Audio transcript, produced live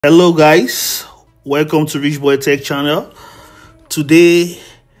Hello guys, welcome to Rich Boy Tech channel. Today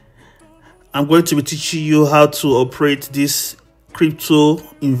I'm going to be teaching you how to operate this crypto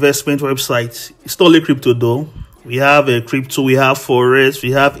investment website. It's not only crypto though. We have a crypto, we have Forex,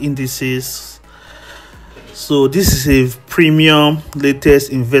 we have indices. So this is a premium latest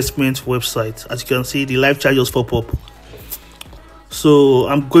investment website. As you can see, the live chat just pop up. So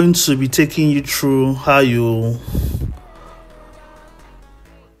I'm going to be taking you through how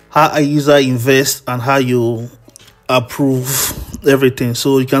a user invests and how you approve everything.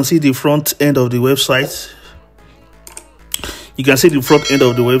 So you can see the front end of the website.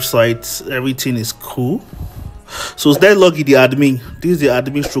 Everything is cool. So let's log in the admin. This is the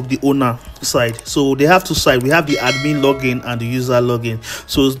admin stroke the owner side. So they have two sides. We have the admin login and the user login.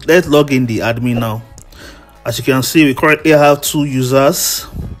 So let's log in the admin now. As you can see, we currently have two users.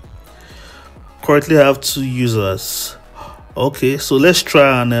 Okay, so let's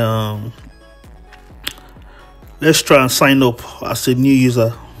try and sign up as a new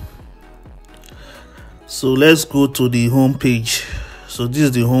user. So let's go to the home page. So this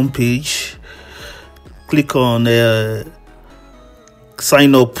is the home page. Click on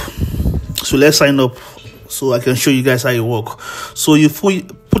sign up. So let's sign up so I can show you guys how it works. So you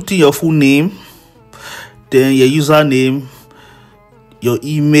put in your full name, then your username, your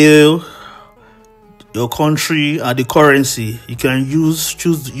email, your country, and the currency. You can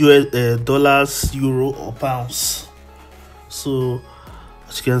choose US dollars, euro, or pounds. So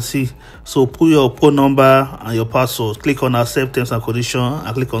as you can see, so put your phone number and your password. Click on accept terms and conditions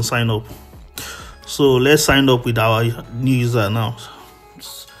and click on sign up. So let's sign up with our new user now.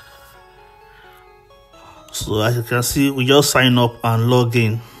 So as you can see, we just sign up and log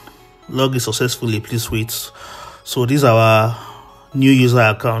in successfully. Please wait. So this is our new user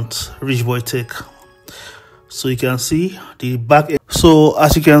account, Rich Boy Tech. So you can see the back end. So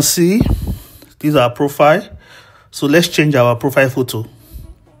as you can see, this is our profile. So let's change our profile photo.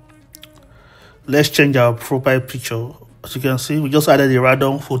 Let's change our profile picture. As you can see, we just added a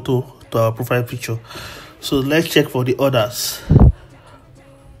random photo to our profile picture. So let's check for the others.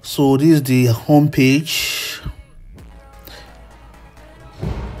 So this is the home page.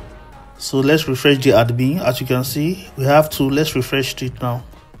 So let's refresh the admin. As you can see, we have two. Let's refresh it now.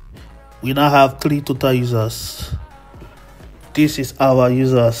 We now have 3 total users. This is our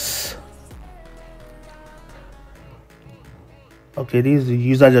users. Okay, this is the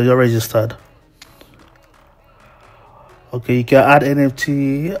user that you registered. Okay, you can add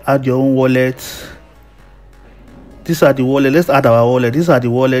NFT, add your own wallet. These are the wallet. Let's add our wallet. These are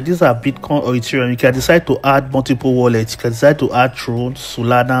the wallet. These are Bitcoin or Ethereum. You can decide to add multiple wallets. You can decide to add Tron,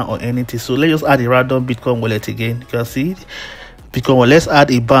 Solana, or anything. So let's just add a random Bitcoin wallet again. You can see Bitcoin. Well, let's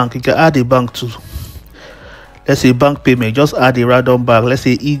add a bank. You can add a bank too. Let's say bank payment. Just add a random bank. Let's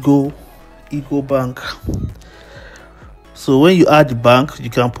say Ego Bank. So when you add the bank, you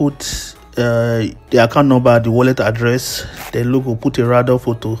can put the account number, the wallet address, the logo, put a random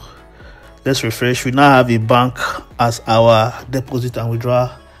photo. Let's refresh. We now have a bank as our deposit and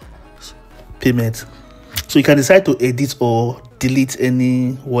withdrawal payment. So you can decide to edit or delete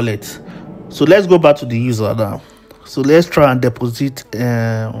any wallet. So let's go back to the user now. So let's try and deposit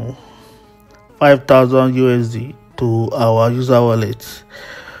 5,000 USD to our user wallet.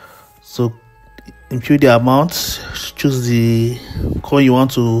 So input the amount, choose the coin you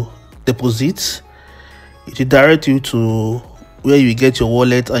want to deposit. It will direct you to where you get your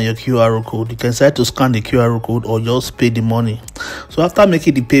wallet and your QR code. You can decide to scan the QR code or just pay the money. So after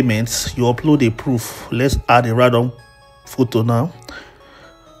making the payments, you upload a proof. Let's add a random photo now.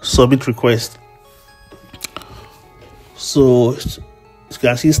 Submit request. So you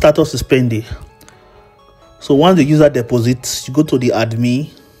can see status is pending. So once the user deposits, you go to the admin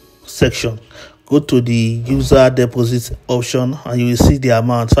section, go to the user deposit option, and you will see the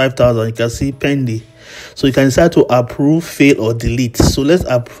amount 5,000. You can see pending. So you can decide to approve, fail, or delete. So let's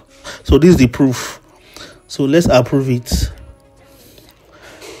so this is the proof. So let's approve it.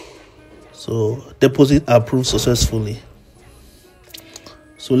 So deposit approved successfully.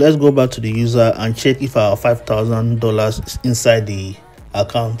 So let's go back to the user and check if our $5,000 is inside the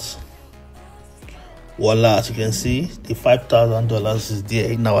account. Voila, as you can see, the $5,000 is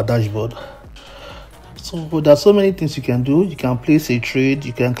there in our dashboard. So there's so many things you can do. You can place a trade,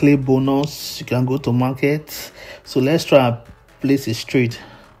 you can claim bonus, you can go to market. So let's try and place a trade.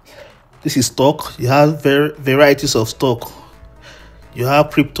 This is stock. You have varieties of stock. You have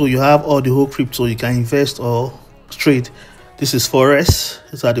crypto, you have all the whole crypto you can invest or trade. This is Forex.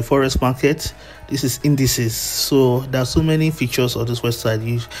 These are the Forex market. This is indices. So there are so many features on this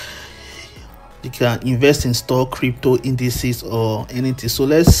website. You can invest in stock, crypto, indices, or anything. So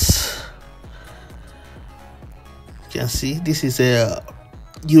let's, you can see this is a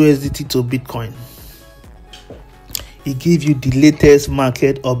USDT to Bitcoin. It gives you the latest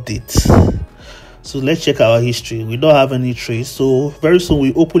market updates. So let's check our history. We don't have any trades, so very soon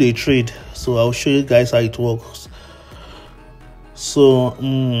we open a trade. So I'll show you guys how it works. So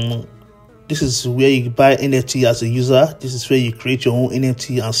this is where you buy NFT as a user. This is where you create your own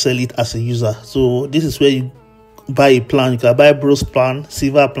NFT and sell it as a user. So this is where you buy a plan. You can buy bronze plan,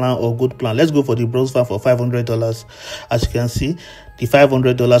 silver plan, or gold plan. Let's go for the bronze plan for $500. As you can see, the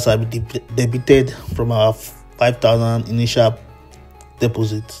 $500 have been debited from our 5,000 initial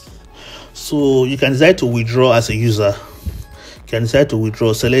deposit. So you can decide to withdraw as a user. You can decide to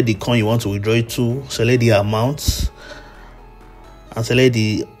withdraw, select the coin you want to withdraw it to, select the amount, and select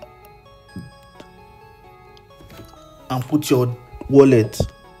the, and put your wallet.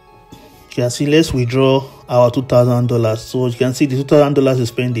 You can see, let's withdraw our $2,000. So you can see the $2,000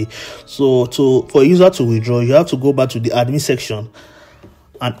 is pending. So for a user to withdraw, you have to go back to the admin section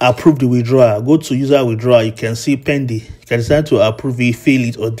and approve the withdrawal. Go to user withdrawal. You can see pending. You can decide to approve it, fail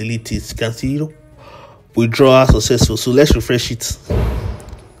it, or delete it. You can see withdrawal successful. So let's refresh it.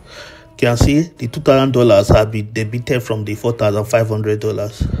 You can see the $2,000 have been debited from the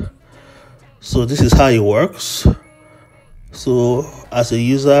 $4,500. So this is how it works. So as a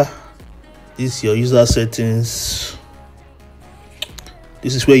user, this is your user settings.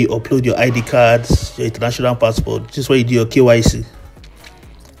 This is where you upload your ID cards, your international passport. This is where you do your KYC.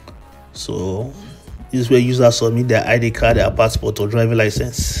 So this is where users submit their ID card, their passport, or driving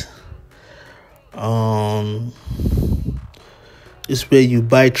license. This is where you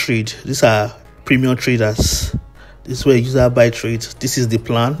buy trade. These are premium traders. This is where user buy trade. This is the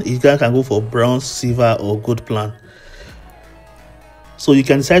plan. You can go for bronze, silver, or gold plan. So you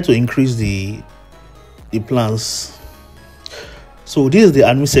can decide to increase the plans. So this is the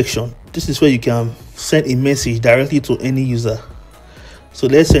admin section. This is where you can send a message directly to any user. So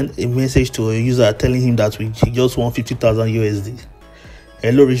let's send a message to a user telling him that we just won 50,000 USD.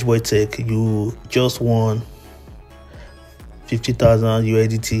 Hello, Rich Boy Tech. You just won 50,000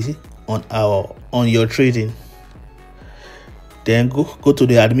 USDT on your trading. Then go to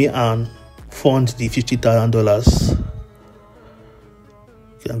the admin and fund the $50,000.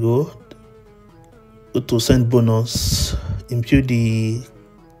 You can go to send bonus, impute the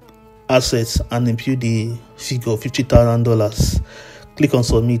assets, and impute the figure of $50,000. Click on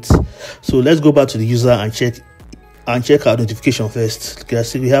submit. So let's go back to the user and check our notification first. You can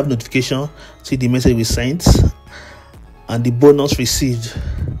see we have notification, see the message we sent, and the bonus received.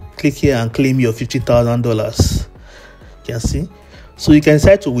 Click here and claim your $50,000. You can see. So you can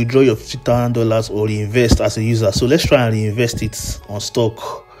decide to withdraw your $50,000 or reinvest as a user. So let's try and reinvest it on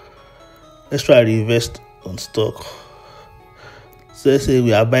stock. Let's try and reinvest on stock. So let's say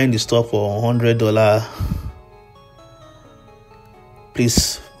we are buying the stock for $100.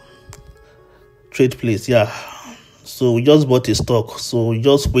 Please trade, please. Yeah. So we just bought a stock. So we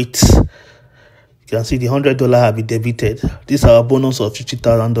just wait. You can see the $100 have been debited. This is our bonus of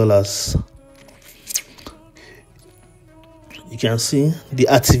 $50,000. You can see the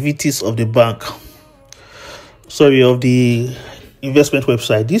activities of the bank. Sorry, of the investment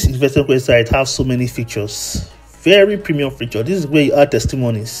website. This investment website has so many features. Very premium feature. This is where you add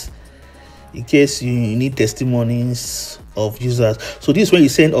testimonies. In case you need testimonies of users. So this is where you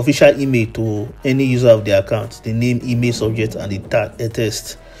send official email to any user of the account. The name, email, subject, and the tag, a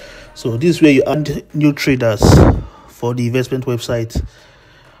test. So this is where you add new traders for the investment website.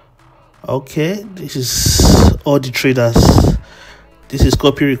 Okay, this is all the traders. This is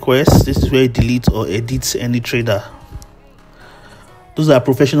copy request. This is where you delete or edit any trader. Those are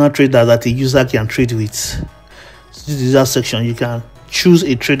professional traders that a user can trade with. So this is that section. You can choose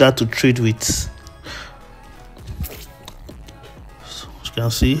a trader to trade with. So you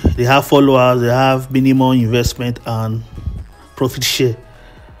can see they have followers, they have minimum investment and profit share.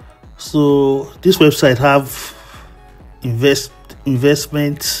 So this website have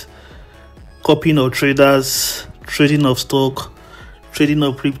investment, copying of traders, trading of stock, trading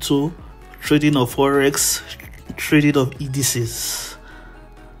of crypto, trading of Forex, trading of indices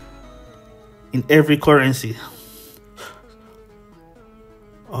in every currency.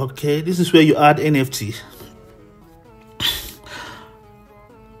 Okay, this is where you add NFT.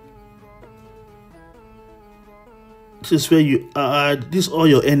 This is where you add all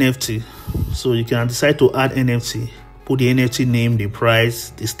your NFT. So you can decide to add NFT. Put the NFT name, the price,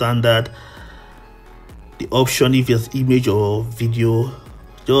 the standard, the option if it's image or video.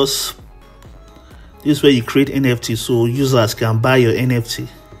 Just this is where you create NFT so users can buy your NFT.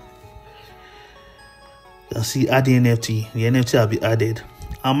 You can see add the NFT. The NFT will be added.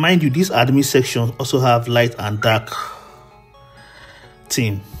 And mind you, this admin section also have light and dark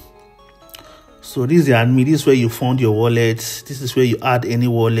theme. So this is the admin. This is where you fund your wallet. This is where you add any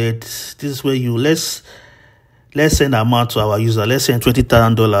wallet. This is where you let's send amount to our user. Let's send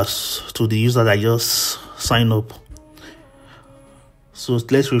 $20,000 to the user that just signed up. So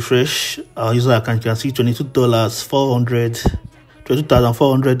let's refresh our user account. You can see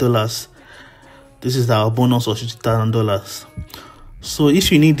 $22,400. This is our bonus of $50,000. So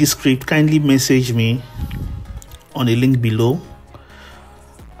if you need this script, kindly message me on the link below.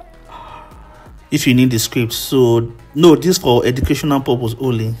 If you need the script, so no, this for educational purpose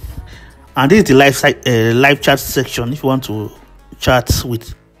only. And this is the live chat section. If you want to chat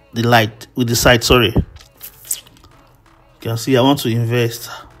with the site, sorry. You can see I want to invest.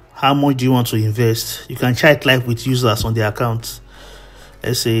 How much do you want to invest? You can chat live with users on their accounts.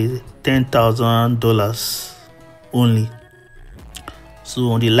 Let's say $10,000 only.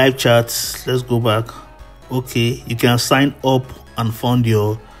 So on the live chat, let's go back. Okay, you can sign up and fund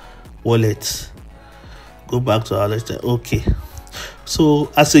your wallet. Go back to our lecture. Okay.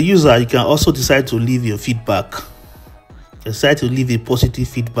 So as a user, you can also decide to leave your feedback. You can decide to leave a positive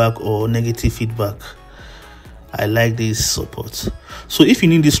feedback or negative feedback. I like this support. So if you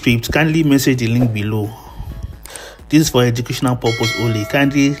need this script, kindly message the link below. This is for educational purpose only.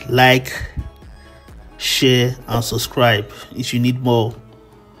 Kindly like, share, and subscribe if you need more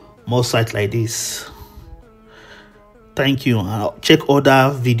sites like this. Thank you, and I'll check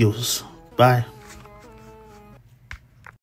other videos. Bye.